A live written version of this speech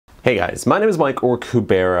Hey guys, my name is Mike or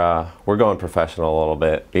Kubera. We're going professional a little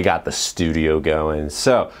bit. We got the studio going.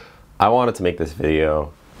 So I wanted to make this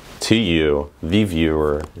video to you, the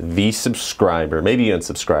viewer, the subscriber. Maybe you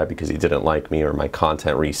unsubscribed because you didn't like me or my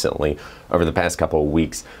content recently over the past couple of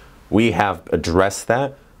weeks. We have addressed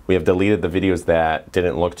that. We have deleted the videos that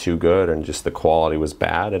didn't look too good and just the quality was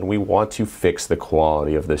bad, and we want to fix the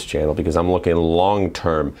quality of this channel because I'm looking long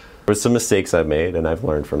term. There's some mistakes I've made and I've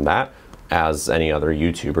learned from that. As any other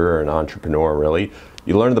YouTuber or an entrepreneur, really,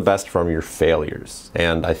 you learn the best from your failures.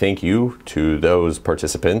 And I thank you to those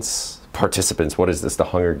participants, what is this, the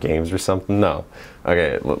Hunger Games or something? No.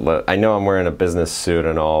 Okay, I know I'm wearing a business suit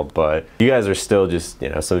and all, but you guys are still just,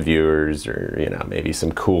 some viewers or, maybe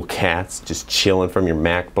some cool cats just chilling from your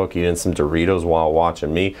MacBook, eating some Doritos while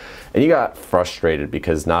watching me. And you got frustrated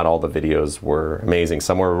because not all the videos were amazing.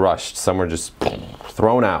 Some were rushed, some were just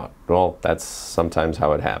thrown out. Well, that's sometimes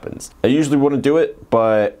how it happens. I usually wouldn't do it,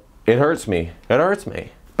 but it hurts me. It hurts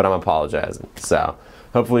me, but I'm apologizing. So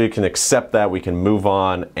hopefully you can accept that, we can move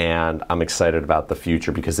on, and I'm excited about the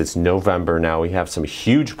future because it's November now. We have some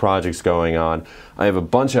huge projects going on. I have a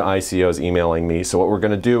bunch of ICOs emailing me, so what we're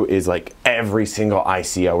gonna do is like every single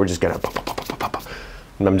ICO, we're just gonna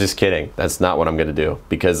and I'm just kidding. That's not what I'm gonna do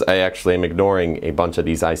because I actually am ignoring a bunch of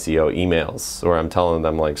these ICO emails or I'm telling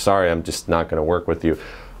them like, sorry, I'm just not gonna work with you.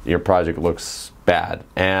 Your project looks bad.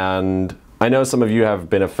 And I know some of you have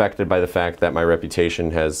been affected by the fact that my reputation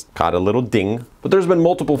has caught a little ding, but there's been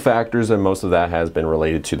multiple factors and most of that has been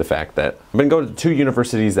related to the fact that I've been going to 2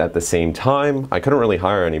 universities at the same time. I couldn't really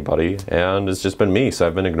hire anybody and it's just been me. So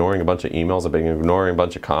I've been ignoring a bunch of emails, I've been ignoring a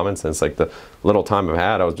bunch of comments, and it's like the little time I've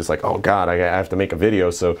had, I was just like, oh God, I have to make a video.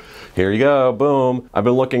 So here you go, boom. I've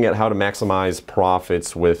been looking at how to maximize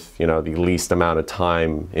profits with, the least amount of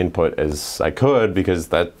time input as I could because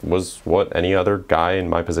that was what any other guy in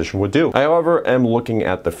my position would do. I, however, am looking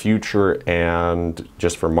at the future and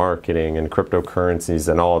just for marketing and cryptocurrencies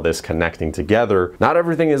and all of this connecting together, not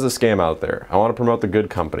everything is a scam out there. I want to promote the good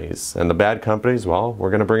companies, and the bad companies, well,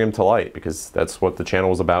 we're going to bring them to light because that's what the channel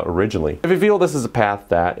was about originally. If you feel this is a path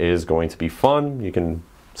that is going to be fun, you can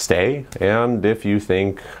stay, and if you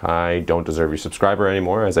think I don't deserve your subscriber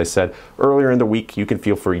anymore, as I said earlier in the week, you can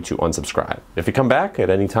feel free to unsubscribe. If you come back at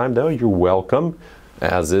any time though, you're welcome.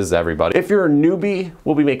 As is everybody. If you're a newbie,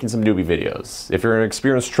 we'll be making some newbie videos. If you're an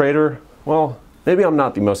experienced trader, well, maybe I'm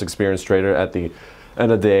not the most experienced trader. At the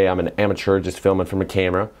end of the day, I'm an amateur just filming from a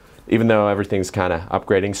camera. Even though everything's kind of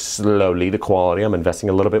upgrading slowly, the quality, I'm investing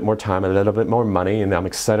a little bit more time, a little bit more money, and I'm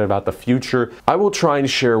excited about the future. I will try and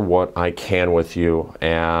share what I can with you,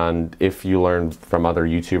 and if you learn from other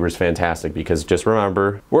YouTubers, fantastic, because just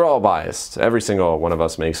remember, we're all biased. Every single one of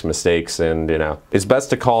us makes mistakes, and it's best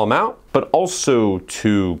to call them out, but also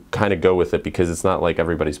to kind of go with it because it's not like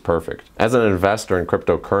everybody's perfect. As an investor in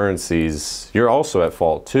cryptocurrencies, you're also at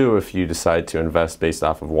fault too if you decide to invest based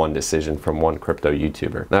off of one decision from one crypto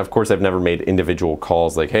YouTuber. Now, of course, I've never made individual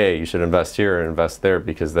calls like, hey, you should invest here and invest there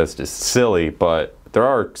because that's just silly, but there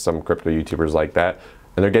are some crypto YouTubers like that,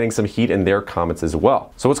 and they're getting some heat in their comments as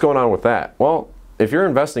well. So what's going on with that? Well, if you're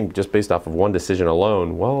investing just based off of one decision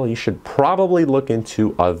alone, well, you should probably look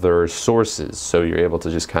into other sources. So you're able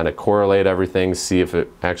to just kind of correlate everything, see if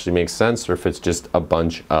it actually makes sense or if it's just a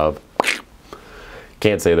bunch of,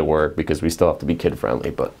 can't say the word because we still have to be kid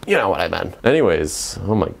friendly, but you know what I meant. Anyways,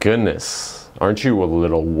 oh my goodness. Aren't you a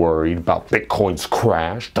little worried about Bitcoin's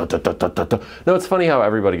crash? Da, da, da, da, da, da. No, it's funny how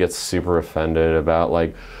everybody gets super offended about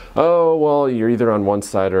like, oh, well, you're either on one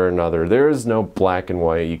side or another. There is no black and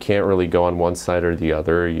white. You can't really go on one side or the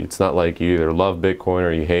other. It's not like you either love Bitcoin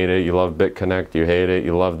or you hate it. You love BitConnect, you hate it.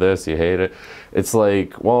 You love this, you hate it. It's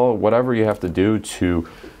like, well, whatever you have to do to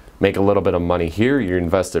make a little bit of money here, you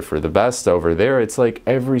invest it for the best over there. It's like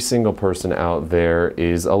every single person out there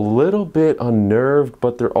is a little bit unnerved,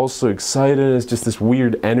 but they're also excited. It's just this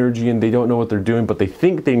weird energy and they don't know what they're doing, but they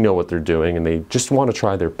think they know what they're doing and they just want to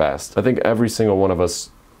try their best. I think every single one of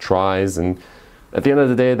us tries, and at the end of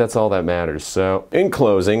the day, that's all that matters. So in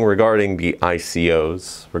closing, regarding the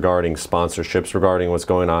ICOs, regarding sponsorships, regarding what's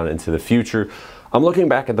going on into the future, I'm looking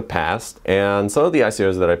back at the past, and some of the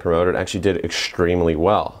ICOs that I promoted actually did extremely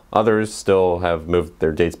well. Others still have moved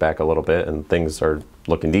their dates back a little bit and things are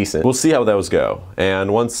looking decent. We'll see how those go.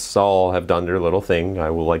 And once all have done their little thing, I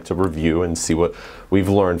will like to review and see what we've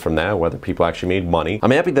learned from that, whether people actually made money.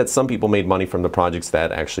 I'm happy that some people made money from the projects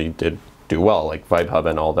that actually did do well, like VibeHub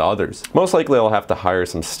and all the others. Most likely I'll have to hire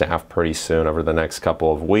some staff pretty soon over the next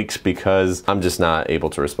couple of weeks because I'm just not able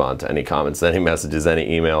to respond to any comments, any messages, any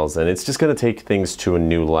emails, and it's just gonna take things to a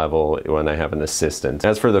new level when I have an assistant.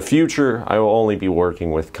 As for the future, I will only be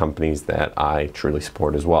working with companies that I truly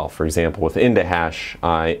support as well. For example, with IndaHash,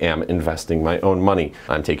 I am investing my own money.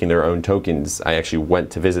 I'm taking their own tokens. I actually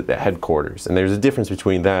went to visit the headquarters, and there's a difference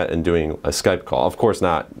between that and doing a Skype call. Of course,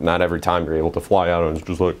 not every time you're able to fly out and it's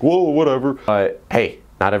just like, whoa, whatever. But hey,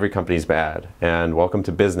 not every company's bad. And welcome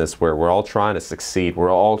to business where we're all trying to succeed.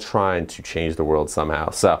 We're all trying to change the world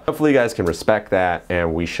somehow. So hopefully you guys can respect that,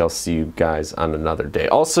 and we shall see you guys on another day.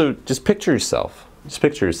 Also, just picture yourself. Just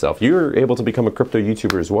picture yourself. You're able to become a crypto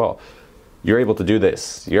YouTuber as well. You're able to do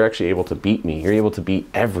this. You're actually able to beat me. You're able to beat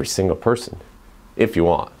every single person if you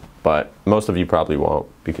want. But most of you probably won't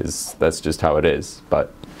because that's just how it is.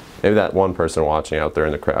 But maybe that one person watching out there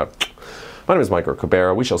in the crowd. My name is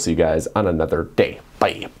Kubera. We shall see you guys on another day.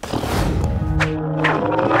 Bye.